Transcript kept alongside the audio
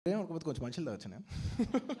ఏమనుకోకపోతే కొంచెం మంచిలు తాగొచ్చు నేను.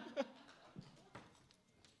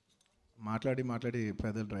 మాట్లాడి మాట్లాడి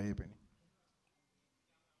పెదలు డ్రై అయిపోయినాయి.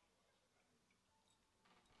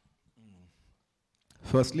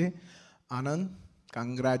 Firstly Anand,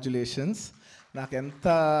 congratulations. నాకు ఎంత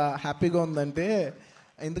హ్యాపీగా ఉందంటే,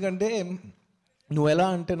 ఎందుకంటే నువ్వు ఎలా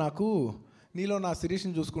అంటే నాకు నీలో నా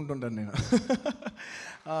శిరీష్ని చూసుకుంటుంటాను నేను.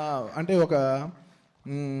 అంటే ఒక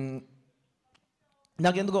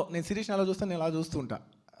నాకెందుకో నేను శిరీష్ని అలా చూస్తాను, నేను అలా చూస్తూ ఉంటా,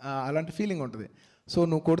 అలాంటి ఫీలింగ్ ఉంటుంది. సో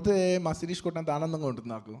నువ్వు కొడితే మా శిరీష్ కొట్టినంత ఆనందంగా ఉంటుంది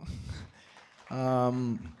నాకు.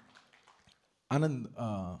 ఆనంద్,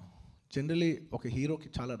 జనరలీ ఒక హీరోకి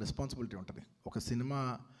చాలా రెస్పాన్సిబిలిటీ ఉంటుంది. ఒక సినిమా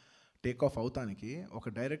టేక్ ఆఫ్ అవుతానికి ఒక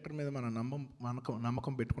డైరెక్టర్ మీద మనం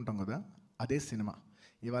నమ్మకం పెట్టుకుంటాం కదా, అదే సినిమా.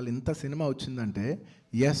 ఇవాళ ఇంత సినిమా వచ్చిందంటే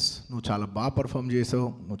ఎస్ నువ్వు చాలా బాగా పర్ఫామ్ చేసావు,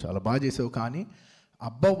 నువ్వు చాలా బాగా చేసావు, కానీ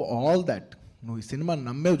అబవ్ ఆల్ దట్ నువ్వు ఈ సినిమా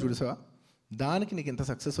నమ్మేవు చూసావా, దానికి నీకు ఇంత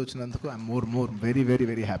సక్సెస్ వచ్చినందుకు I'm more very very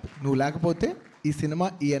very happy. నువ్వు లేకపోతే ఈ సినిమా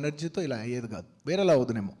ఈ ఎనర్జీతో ఇలా అయ్యేది కాదు, వేరేలా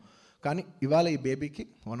అవుతుందేమో. కానీ ఇవాళ ఈ బేబీకి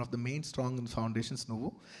one of the main strong foundations నువ్వు.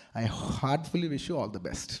 I heartfully wish you all the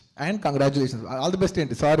best and congratulations. All the best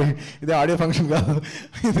ఏంటి, సారీ ఇది ఆడియో ఫంక్షన్ కాదు,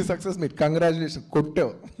 ఇది సక్సెస్ మీట్. కంగ్రాచులేషన్స్,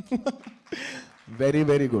 కొట్టావు. Very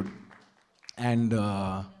very good. And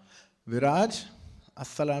Viraj,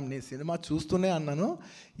 అస్సలు నీ సినిమా చూస్తూనే అన్నాను,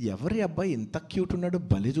 ఎవరి అబ్బాయి ఇంత క్యూట్ ఉన్నాడు,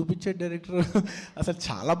 భలే చూపించాడు డైరెక్టర్, అసలు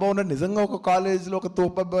చాలా బాగున్నాడు నిజంగా. ఒక కాలేజ్లో ఒక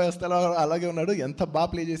తోపబ్బాయి వస్తే అలాగే ఉన్నాడు, ఎంత బాగా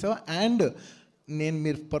ప్లే చేసావు. అండ్ నేను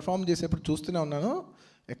మీరు పర్ఫామ్ చేసేప్పుడు చూస్తూనే ఉన్నాను,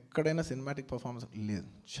 ఎక్కడైనా సినిమాటిక్ పర్ఫార్మెన్స్ లేదు,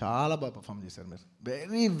 చాలా బాగా పర్ఫామ్ చేశారు మీరు.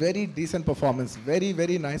 Very very decent performance, very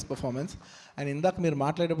very nice performance. And ఇందాక మీరు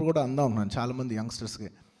మాట్లాడేటప్పుడు కూడా అందా ఉన్నాను చాలామంది యంగ్స్టర్స్కి,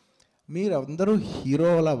 మీరు అందరూ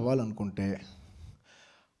హీరోలు అవ్వాలనుకుంటే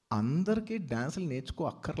అందరికీ డ్యాన్సులు నేర్చుకో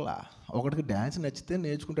అక్కర్లా. ఒకటికి డ్యాన్స్ నచ్చితే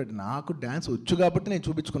నేర్చుకుంటాడు. నాకు డ్యాన్స్ వచ్చు కాబట్టి నేను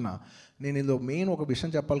చూపించుకున్నా. నేను ఇందులో మెయిన్ ఒక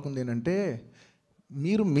విషయం చెప్పాలనుకుంది ఏంటంటే,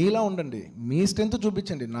 మీరు మీలా ఉండండి, మీ స్ట్రెంత్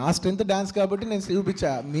చూపించండి. నా స్ట్రెంత్ డ్యాన్స్ కాబట్టి నేను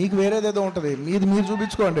చూపించా, మీకు వేరేదేదో ఉంటుంది, మీరు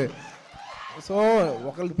చూపించుకోండి. సో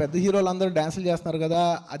ఒకళ్ళు పెద్ద హీరోలు అందరూ డ్యాన్సులు చేస్తున్నారు కదా,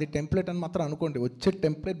 అది టెంప్లెట్ అని మాత్రం అనుకోండి. వచ్చే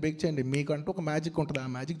టెంప్లెట్ బ్రేక్ చేయండి. మీకంటూ ఒక మ్యాజిక్ ఉంటుంది, ఆ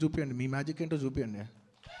మ్యాజిక్ చూపించండి, మీ మ్యాజిక్ ఏంటో చూపించండి.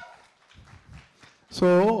 సో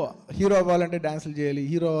హీరో అవ్వాలంటే డ్యాన్సులు చేయాలి,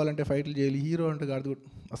 హీరో అవ్వాలంటే ఫైట్లు చేయాలి, హీరో అంటే కాదు,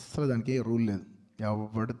 అస్సలు దానికి ఏ రూల్ లేదు.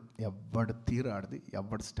 ఎవడి తీరు ఆడది,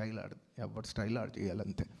 ఎవడి స్టైల్ ఆడి చేయాలి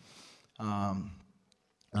అంతే.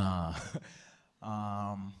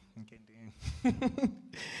 ఇంకేంటి.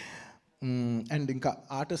 అండ్ ఇంకా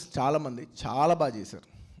ఆర్టిస్ట్ చాలామంది చాలా బాగా చేశారు.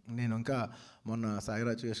 నేను ఇంకా మొన్న సాయి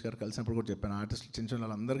రాజేష్ గారు కలిసినప్పుడు కూడా చెప్పాను, ఆర్టిస్టులు చిన్న చిన్న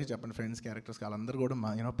వాళ్ళందరికీ చెప్పాను, ఫ్రెండ్స్ క్యారెక్టర్స్కి వాళ్ళందరూ కూడా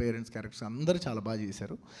మా పేరెంట్స్ క్యారెక్టర్స్ అందరూ చాలా బాగా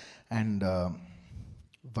చేశారు. అండ్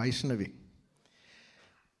వైష్ణవి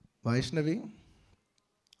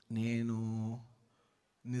నేను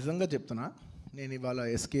నిజంగా చెప్తున్నా, నేను ఇవాళ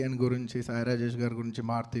ఎస్కేఎన్ గురించి, సాయి రాజేష్ గారి గురించి,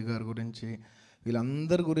 మారుతి గారి గురించి,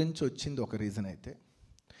 వీళ్ళందరి గురించి వచ్చింది ఒక రీజన్ అయితే,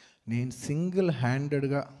 నేను సింగిల్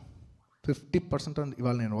హ్యాండెడ్గా 50%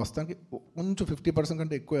 ఇవాళ నేను వస్తానికి కొంచెం 50%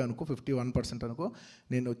 కంటే ఎక్కువ అనుకో, 51% అనుకో,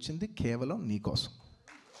 నేను వచ్చింది కేవలం నీకోసం.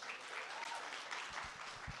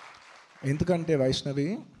 ఎందుకంటే వైష్ణవి,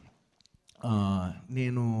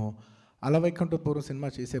 నేను అలవైకుంఠపురం సినిమా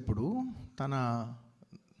చేసేప్పుడు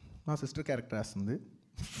నా సిస్టర్ క్యారెక్టర్ వేస్తుంది.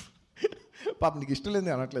 పాప నీకు ఇష్టం లేదు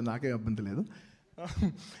అనట్లేదు, నాకేం అభ్యంతరం లేదు,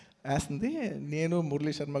 వేస్తుంది. నేను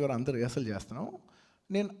మురళీ శర్మ గారు అందరూ రిహర్సల్ చేస్తున్నాం.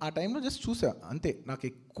 నేను ఆ టైంలో జస్ట్ చూసా అంతే, నాకు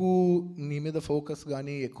ఎక్కువ నీ మీద ఫోకస్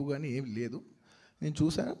కానీ ఎక్కువ కానీ ఏం లేదు. నేను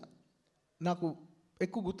చూసా, నాకు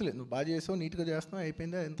ఎక్కువ గుర్తులేదు, నువ్వు బాగా చేసావు, నీట్గా చేస్తున్నావు,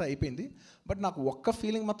 అయిపోయింది, ఎంత అయిపోయింది. బట్ నాకు ఒక్క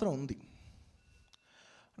ఫీలింగ్ మాత్రం ఉంది.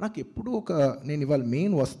 నాకు ఎప్పుడు నేను ఇవాళ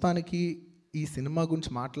మెయిన్ వస్తానికి ఈ సినిమా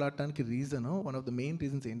గురించి మాట్లాడటానికి reason, one of the main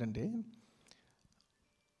reasons ఏంటంటే,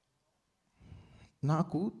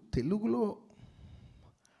 నాకు తెలుగులో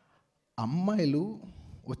అమ్మాయిలు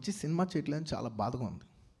వచ్చి సినిమా చేయట్లేదని చాలా బాధగా ఉంది.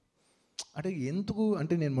 అంటే ఎందుకు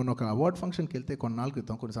అంటే, నేను మొన్న ఒక అవార్డ్ ఫంక్షన్కి వెళ్తే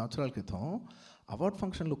కొన్ని సంవత్సరాల క్రితం అవార్డ్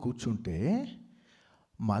ఫంక్షన్లో కూర్చుంటే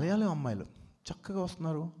మలయాళం అమ్మాయిలు చక్కగా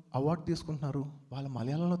వస్తున్నారు, అవార్డు తీసుకుంటున్నారు, వాళ్ళ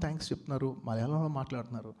మలయాళంలో థ్యాంక్స్ చెప్తున్నారు, మలయాళంలో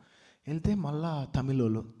మాట్లాడుతున్నారు. వెళ్తే మళ్ళా తమిళ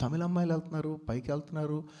అమ్మాయిలు వెళ్తున్నారు, పైకి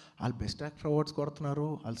వెళ్తున్నారు, వాళ్ళు బెస్ట్ యాక్టర్ అవార్డ్స్ కొడుతున్నారు,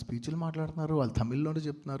 వాళ్ళు స్పీచ్లు మాట్లాడుతున్నారు, వాళ్ళు తమిళ్లోనే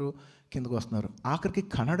చెప్తున్నారు, కిందకు వస్తున్నారు. ఆఖరికి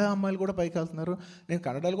కన్నడ అమ్మాయిలు కూడా పైకి వెళ్తున్నారు. నేను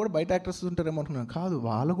కన్నడలో కూడా బయట యాక్టర్స్ ఉంటారేమో అనుకున్నాను, కాదు,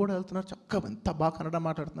 వాళ్ళు కూడా వెళ్తున్నారు, చక్కగా ఎంత బాగా కన్నడ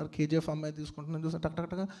మాట్లాడుతున్నారు. కేజీఎఫ్ అమ్మాయి తీసుకుంటున్నాను చూసి టక్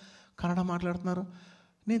కన్నడ మాట్లాడుతున్నారు.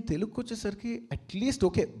 నేను తెలుగుకి వచ్చేసరికి అట్లీస్ట్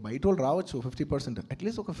ఓకే బయట వాళ్ళు రావచ్చు 50%,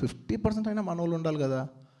 అట్లీస్ట్ ఒక 50% అయినా మన వాళ్ళు ఉండాలి కదా.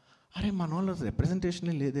 అరే మన వాళ్ళ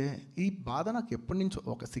రిప్రజెంటేషనే లేదే. ఈ బాధ నాకు ఎప్పటి నుంచో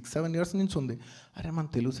ఒక 6-7 ఇయర్స్ నుంచి ఉంది. అరే మన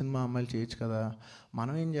తెలుగు సినిమా అమ్మాయిలు చేయొచ్చు కదా,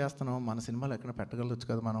 మనం ఏం చేస్తున్నాం, మన సినిమాలు ఎక్కడ పెట్టగలవచ్చు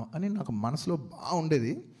కదా మనం అని నాకు మనసులో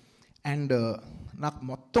బాగుండేది. అండ్ నాకు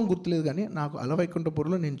మొత్తం గుర్తులేదు, కానీ నాకు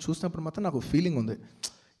అలవైకుంఠపురంలో నేను చూసినప్పుడు మాత్రం నాకు ఫీలింగ్ ఉంది,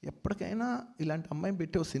 ఎప్పటికైనా ఇలాంటి అమ్మాయిని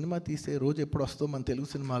పెట్టి ఒక సినిమా తీసే రోజు ఎప్పుడు వస్తుందో మన తెలుగు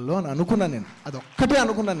సినిమాల్లో అని అనుకున్నాను నేను. అది ఒక్కటే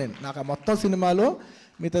అనుకున్నాను నేను. నాకు ఆ మొత్తం సినిమాలో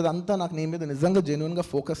మిగతాదంతా నాకు నీ మీద నిజంగా జెన్యున్గా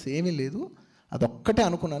ఫోకస్ ఏమీ లేదు. అదొక్కటే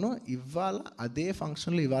అనుకున్నాను. ఇవాళ అదే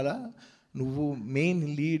ఫంక్షన్లో ఇవాళ నువ్వు మెయిన్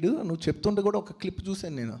లీడ్, నువ్వు చెప్తుంటే కూడా ఒక క్లిప్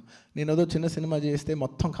చూశాను నేను ఏదో చిన్న సినిమా చేస్తే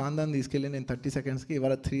మొత్తం ఖాందాన్ని తీసుకెళ్ళి నేను 30 సెకండ్స్కి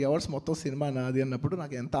ఇవాళ 3 hours మొత్తం సినిమా నాది అన్నప్పుడు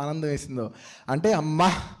నాకు ఎంత ఆనందం వేసిందో. అంటే అమ్మా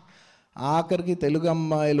ఆఖరికి తెలుగు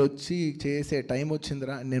అమ్మాయిలు వచ్చి చేసే టైం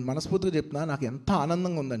వచ్చిందిరా. నేను మనస్ఫూర్తిగా చెప్తున్నా, నాకు ఎంత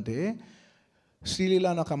ఆనందంగా ఉందంటే శ్రీలీల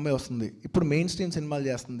నాకు అమ్మాయి వస్తుంది, ఇప్పుడు మెయిన్ స్ట్రీమ్ సినిమాలు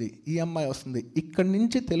చేస్తుంది, ఈ అమ్మాయి వస్తుంది, ఇక్కడి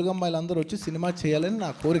నుంచి తెలుగు అమ్మాయిలు అందరూ వచ్చి సినిమా చేయాలని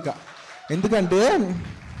నా కోరిక. ఎందుకంటే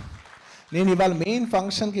నేను ఇవాళ మెయిన్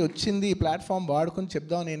ఫంక్షన్కి వచ్చింది ఈ ప్లాట్ఫామ్ వాడుకొని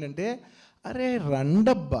చెప్దామని ఏంటంటే, అరే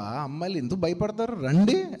రండబ్బా అమ్మాయిలు ఎందుకు భయపడతారు,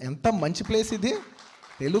 రండి, ఎంత మంచి ప్లేస్ ఇది.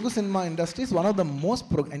 Telugu cinema industry is one of the most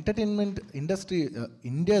entertainment industry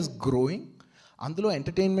India is growing. అందులో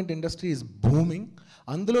ఎంటర్టైన్మెంట్ ఇండస్ట్రీ ఇస్ బూమింగ్.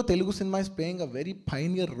 అందులో Telugu cinema is playing a very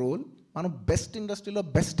pioneer role. మనం బెస్ట్ ఇండస్ట్రీలో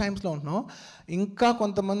బెస్ట్ టైమ్స్లో ఉంటున్నాం. ఇంకా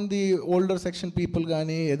కొంతమంది ఓల్డర్ సెక్షన్ పీపుల్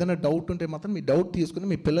కానీ ఏదైనా డౌట్ ఉంటే మాత్రం మీ డౌట్ తీసుకుని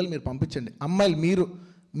మీ పిల్లలు మీరు పంపించండి. అమ్మాయిలు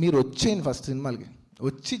మీరు వచ్చేయండి, ఫస్ట్ సినిమాలకి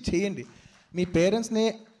వచ్చి చేయండి. మీ పేరెంట్స్ని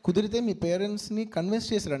కుదిరితే మీ పేరెంట్స్ని కన్విన్స్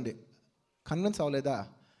చేసి రండి. కన్విన్స్ అవ్వలేదా,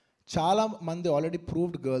 చాలా మంది ఆల్రెడీ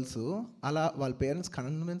ప్రూవ్డ్ గర్ల్స్ అలా వాళ్ళ పేరెంట్స్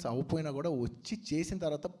కన్విన్స్ అవ్వపోయినా కూడా వచ్చి చేసిన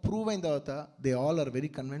తర్వాత ప్రూవ్ అయిన తర్వాత they all are very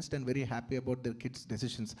convinced and very happy about their kids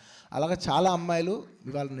decisions. అలాగా చాలా అమ్మాయిలు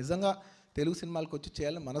ఇవాళ నిజంగా తెలుగు సినిమాలకు వచ్చి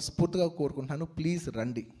చేయాలని మనస్ఫూర్తిగా కోరుకుంటున్నాను. ప్లీజ్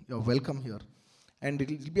రండి, your welcome here and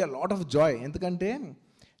it will be a lot of Joy. ఎందుకంటే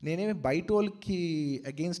నేనేమి బయట వాళ్ళకి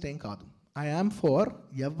అగెయిన్స్ట్ ఏం కాదు. ఐ యామ్ ఫర్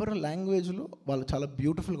ఎవరి లాంగ్వేజ్లో వాళ్ళు చాలా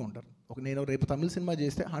బ్యూటిఫుల్గా ఉంటారు. నేను రేపు తమిళ సినిమా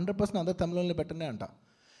చేస్తే 100% అందరు తమిళంలో పెట్టనే అంట,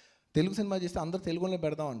 తెలుగు సినిమా చేస్తే అందరు తెలుగులో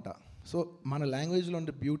పెడదామంట. సో మన లాంగ్వేజ్లో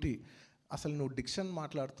ఉండే బ్యూటీ, అసలు నువ్వు డిక్షన్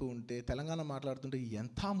మాట్లాడుతూ ఉంటే తెలంగాణ మాట్లాడుతుంటే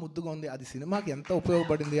ఎంత ముద్దుగా ఉంది, అది సినిమాకి ఎంత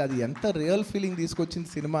ఉపయోగపడింది, అది ఎంత రియల్ ఫీలింగ్ తీసుకొచ్చింది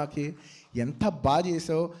సినిమాకి, ఎంత బాగా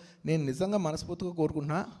చేసావు. నేను నిజంగా మనస్ఫూర్తిగా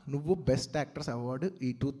కోరుకుంటున్నా నువ్వు బెస్ట్ యాక్ట్రెస్ అవార్డు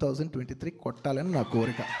ఈ 2023 కొట్టాలని నా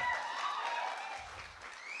కోరిక.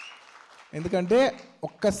 ఎందుకంటే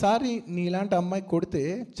ఒక్కసారి నీలాంటి అమ్మాయి కొడితే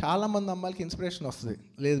చాలామంది అమ్మాయిలకి ఇన్స్పిరేషన్ వస్తుంది,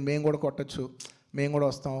 లేదు మేము కూడా కొట్టచ్చు, మేము కూడా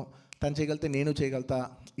వస్తాం, తను చేయగలిగితే నేను చేయగలుగుతా,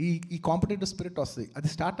 ఈ కాంపిటేటివ్ స్పిరిట్ వస్తుంది. అది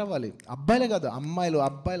స్టార్ట్ అవ్వాలి. అబ్బాయిలే కాదు, అమ్మాయిలు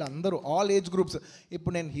అబ్బాయిలు అందరూ ఆల్ ఏజ్ గ్రూప్స్.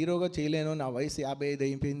 ఇప్పుడు నేను హీరోగా చేయలేను, నా వయసు 55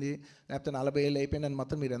 అయిపోయింది, లేకపోతే 40 ఏళ్ళు అయిపోయింది అని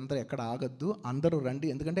మాత్రం మీరు అందరూ ఎక్కడ ఆగద్దు, అందరూ రండి.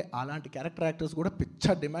 ఎందుకంటే అలాంటి క్యారెక్టర్ యాక్టర్స్ కూడా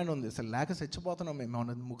పిచ్చ డిమాండ్ ఉంది. అసలు లేక చచ్చిపోతున్నాం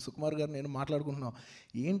మేము. సుకుమార్ గారు నేను మాట్లాడుకుంటున్నాం,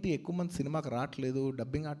 ఏంటి ఎక్కువ మంది సినిమాకి రావట్లేదు,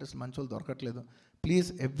 డబ్బింగ్ ఆర్టిస్ట్ మంచి వాళ్ళు దొరకట్లేదు. Please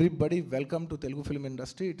everybody welcome to Telugu film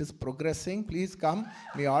industry. It is progressing. Please come,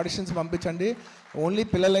 me auditions పంపించండి. ఓన్లీ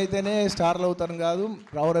పిల్లలైతేనే స్టార్లు అవుతారు కాదు,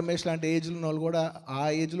 రావు రమేష్ లాంటి ఏజ్లో ఉన్న వాళ్ళు కూడా ఆ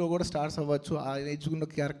ఏజ్లో కూడా స్టార్స్ అవ్వచ్చు. ఆ ఏజ్ ఉన్న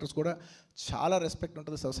క్యారెక్టర్స్ కూడా చాలా రెస్పెక్ట్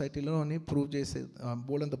ఉంటుంది సొసైటీలో అని ప్రూవ్ చేసే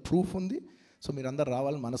బోల్డంత ప్రూఫ్ ఉంది. సో మీరు అందరు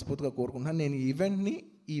రావాలని మనస్ఫూర్తిగా కోరుకుంటున్నాను. నేను ఈ ఈవెంట్ని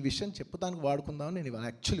ఈ విషయం చెప్పుతానికి వాడుకుందామని నేను ఇవాళ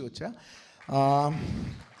యాక్చువల్లీ వచ్చా.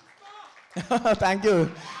 Thank you.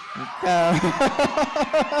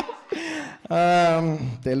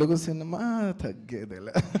 తెలుగు సినిమా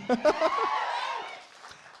తగ్గేదేలే.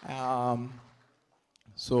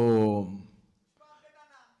 సో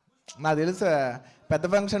నాకు తెలుసు పెద్ద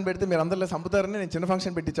ఫంక్షన్ పెడితే మీరు అందరిలో చంపుతారని నేను చిన్న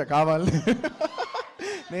ఫంక్షన్ పెట్టించా కావాలని.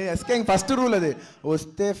 నేను ఎస్కేయింగ్ ఫస్ట్ రూల్ అది,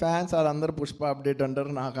 వస్తే ఫ్యాన్స్ వాళ్ళందరూ పుష్ప అప్డేట్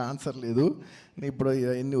అంటారు, నాకు ఆన్సర్ లేదు. నేను ఇప్పుడు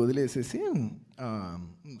ఇవన్నీ వదిలేసేసి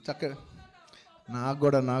చక్కగా నాకు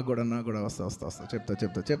కూడా వస్తా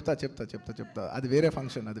చెప్తా. అది వేరే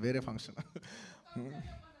ఫంక్షన్.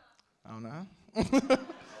 అవునా?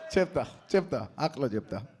 చెప్తా ఆకలో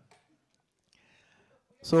చెప్తా.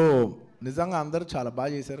 సో నిజంగా అందరూ చాలా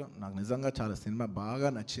బాగా చేశారు. నాకు నిజంగా చాలా సినిమా బాగా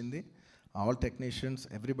నచ్చింది. All technicians,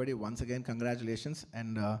 everybody, once again congratulations.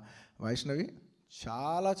 And Vaishnavi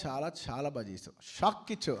చాలా చాలా చాలా బాగా చేసావు, షాక్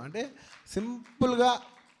ఇచ్చావు. అంటే సింపుల్గా,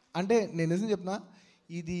 అంటే నేను నిజం చెప్తున్నా,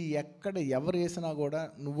 ఇది ఎక్కడ ఎవరు వేసినా కూడా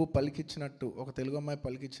నువ్వు పలికిచ్చినట్టు, ఒక తెలుగు అమ్మాయి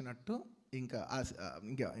పలికిచ్చినట్టు ఇంకా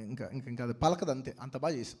అది పలకదు, అంతే. అంత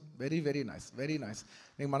బాగా చేసావు. Very very nice.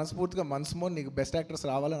 నీకు మనస్ఫూర్తిగా నీకు బెస్ట్ యాక్టర్స్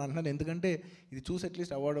రావాలని అంటున్నాను. ఎందుకంటే ఇది చూసి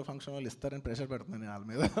అట్లీస్ట్ అవార్డు ఫంక్షన్ వాళ్ళు ఇస్తారని ప్రెషర్ పెడుతున్నాను వాళ్ళ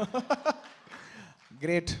మీద.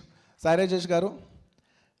 గ్రేట్. సాయిరాజేష్ గారు,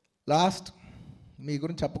 లాస్ట్ మీ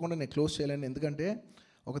గురించి చెప్పకుండా నేను క్లోజ్ చేయలేను. ఎందుకంటే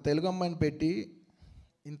ఒక తెలుగు అమ్మాయిని పెట్టి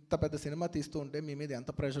ఇంత పెద్ద సినిమా తీస్తూ ఉంటే మీ మీద ఎంత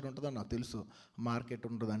ప్రెషర్ ఉంటుందో నాకు తెలుసు. మార్కెట్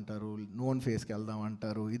ఉంటుంది అంటారు, నోన్ ఫేస్కి వెళ్దాం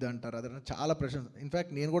అంటారు, ఇది అంటారు, అదంటే చాలా ప్రెషర్.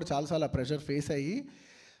 ఇన్ఫ్యాక్ట్ నేను కూడా చాలాసార్లు ఆ ప్రెషర్ ఫేస్ అయ్యి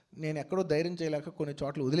నేను ఎక్కడో ధైర్యం చేయలేక కొన్ని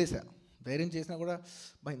చోట్ల వదిలేసా. ధైర్యం చేసినా కూడా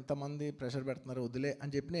ఇంతమంది ప్రెషర్ పెడుతున్నారు వదిలే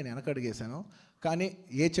అని చెప్పి నేను వెనక అడిగేశాను. కానీ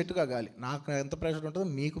ఏ చెట్టుగా గాలి, నాకు ఎంత ప్రెషర్ ఉంటుందో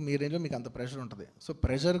మీకు మీ రేంజ్లో మీకు అంత ప్రెషర్ ఉంటుంది. So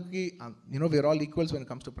ప్రెషర్కి we are all equals when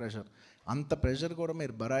comes to pressure. అంత ప్రెషర్ కూడా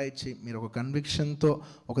మీరు బరాయిచ్చి మీరు ఒక కన్విక్షన్తో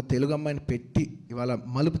ఒక తెలుగు అమ్మాయిని పెట్టి ఇవాళ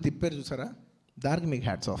మలుపు తిప్పారు చూసారా, దానికి మీకు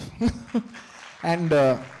హ్యాట్స్ ఆఫ్. అండ్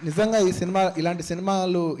నిజంగా ఈ సినిమా, ఇలాంటి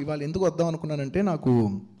సినిమాలు ఇవాళ ఎందుకు వద్దాం అనుకున్నానంటే, నాకు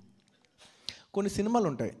కొన్ని సినిమాలు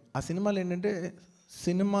ఉంటాయి, ఆ సినిమాలు ఏంటంటే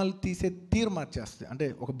సినిమాలు తీసే తీరు మార్చేస్తాయి. అంటే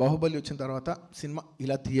ఒక బాహుబలి వచ్చిన తర్వాత సినిమా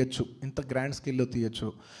ఇలా తీయచ్చు, ఇంత గ్రాండ్ స్కేల్లో తీయచ్చు.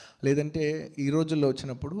 లేదంటే ఈ రోజుల్లో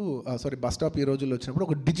వచ్చినప్పుడు బస్ స్టాప్ ఈ రోజుల్లో వచ్చినప్పుడు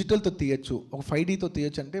ఒక డిజిటల్తో తీయచ్చు, ఒక 5Dతో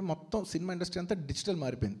తీయచ్చు. అంటే మొత్తం సినిమా ఇండస్ట్రీ అంతా డిజిటల్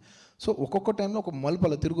మారిపోయింది. సో ఒక్కొక్క టైంలో ఒక మలుపు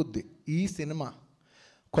అలా తిరుగుద్ది. ఈ సినిమా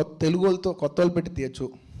తెలుగు వాళ్ళు పెట్టి తీయచ్చు,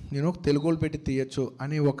 తెలుగు వాళ్ళు పెట్టి తీయచ్చు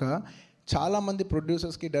అని ఒక చాలామంది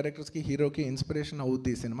ప్రొడ్యూసర్స్కి, డైరెక్టర్స్కి, హీరోకి ఇన్స్పిరేషన్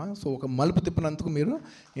అవుద్ది ఈ సినిమా. సో ఒక మలుపు తిప్పినందుకు మీరు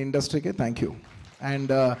ఇండస్ట్రీకి థ్యాంక్ యూ.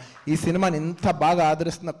 అండ్ ఈ సినిమాని ఇంత బాగా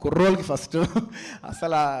ఆదరిస్తున్న కుర్రోళ్ళకి ఫస్ట్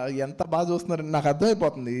అసలు ఎంత బాగా చూస్తున్నారని నాకు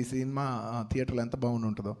అర్థమైపోతుంది ఈ సినిమా థియేటర్లో ఎంత బాగుండి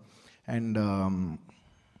ఉంటుందో. అండ్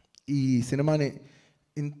ఈ సినిమాని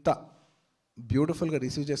ఇంత బ్యూటిఫుల్గా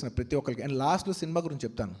రిసీవ్ చేసిన ప్రతి ఒక్కరికి. అండ్ లాస్ట్లో సినిమా గురించి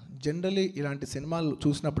చెప్తాను. జనరలీ ఇలాంటి సినిమాలు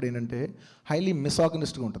చూసినప్పుడు ఏంటంటే హైలీ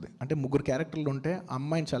మిసాగనిస్ట్గా ఉంటుంది. అంటే 3 క్యారెక్టర్లు ఉంటే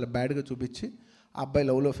అమ్మాయిని చాలా బ్యాడ్గా చూపించి ఆ అబ్బాయి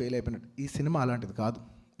లవ్లో ఫెయిల్ అయిపోయినట్టు. ఈ సినిమా అలాంటిది కాదు.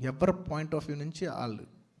 ఎవరి పాయింట్ ఆఫ్ వ్యూ నుంచి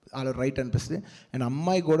వాళ్ళు రైట్ అనిపిస్తుంది. అండ్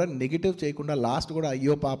అమ్మాయి కూడా నెగిటివ్ చేయకుండా లాస్ట్ కూడా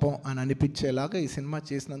అయ్యో పాపం అని అనిపించేలాగా ఈ సినిమా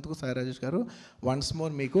చేసినందుకు సాయి రాజేష్ గారు వన్స్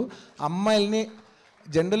మోర్ మీకు. అమ్మాయిల్ని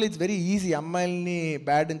జనరల్ ఇట్స్ వెరీ ఈజీ, అమ్మాయిల్ని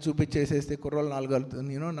బ్యాడ్ అని చూపించేసేస్తే కుర్రోళ్ళు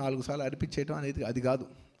 4 సార్లు అనిపించేయటం అనేది అది కాదు,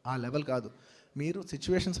 ఆ లెవెల్ కాదు. మీరు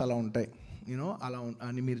సిచ్యువేషన్స్ అలా ఉంటాయి, అలా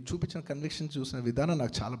అని మీరు చూపించిన కన్విక్షన్ చూసిన విధానం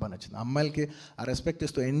నాకు చాలా బాగా నచ్చింది. అమ్మాయిలకి ఆ రెస్పెక్ట్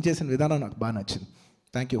ఇస్తూ ఎండ్ చేసిన విధానం నాకు బాగా నచ్చింది.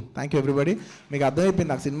 Thank you everybody. మీకు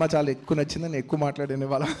అర్థమైపోయింది నాకు సినిమా చాలా ఎక్కువ నచ్చింది, నేను ఎక్కువ మాట్లాడాను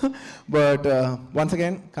ఇవాళ. But once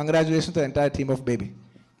again congratulations to entire team of baby.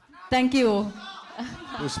 Thank you.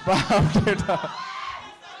 Pushpa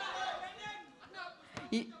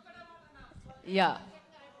yeah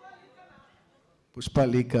Pushpa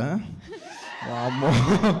leak.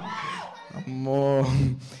 అమ్మో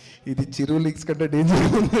ఇది చిరు లీక్స్ కంటే డేంజర్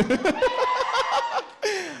ఉంది.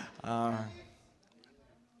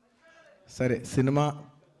 సరే, సినిమా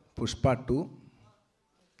పుష్ప 2,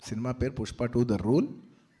 సినిమా పేరు పుష్ప 2 ద రూల్.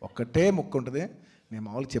 ఒక్కటే ముక్క ఉంటుంది, నేను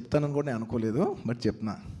మామూలుగా చెప్తానని కూడా నేను అనుకోలేదు, బట్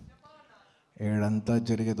చెప్తున్నా. ఏడంతా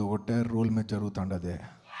జరిగేది ఒకటే రూల్ మీద జరుగుతుండదే,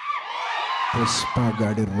 పుష్ప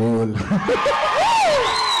గాడి rule.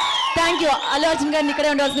 Thank you. Allu Arjun గారిని ఇక్కడే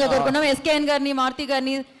ఉండాల్సిందిగా కోరుకున్నాం. ఎస్కేఎన్ గారిని, మారుతి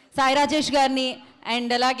గారిని, సాయి రాజేష్ గారిని,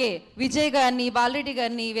 అండ్ అలాగే విజయ్ గారిని, బాలరెడ్డి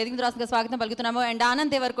గారిని వేదిక మీద రాష్ట్రంగా స్వాగతం పలుకుతున్నాము. అండ్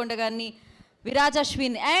ఆనంద్ దేవరకొండ గారిని, Viraj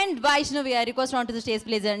Ashwin and Vaishnavi request on to the stage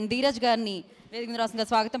please. And Dheeraj గారిని వేదిక మీద రాష్ట్రంగా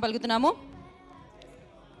స్వాగతం పలుకుతున్నాము.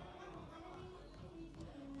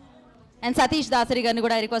 అండ్ సతీష్ దాసరి గారిని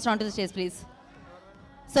కూడా request on to the stage please.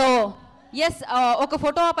 So yes, ఒక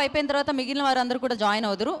ఫోటో ఆప్ అయిపోయిన తర్వాత మిగిలిన వారు అందరూ కూడా జాయిన్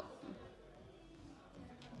అవుదురు.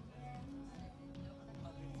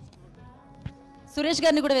 సురేష్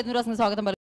గారిని కూడా వేదిక మీద రాష్ట్రంగా స్వాగతం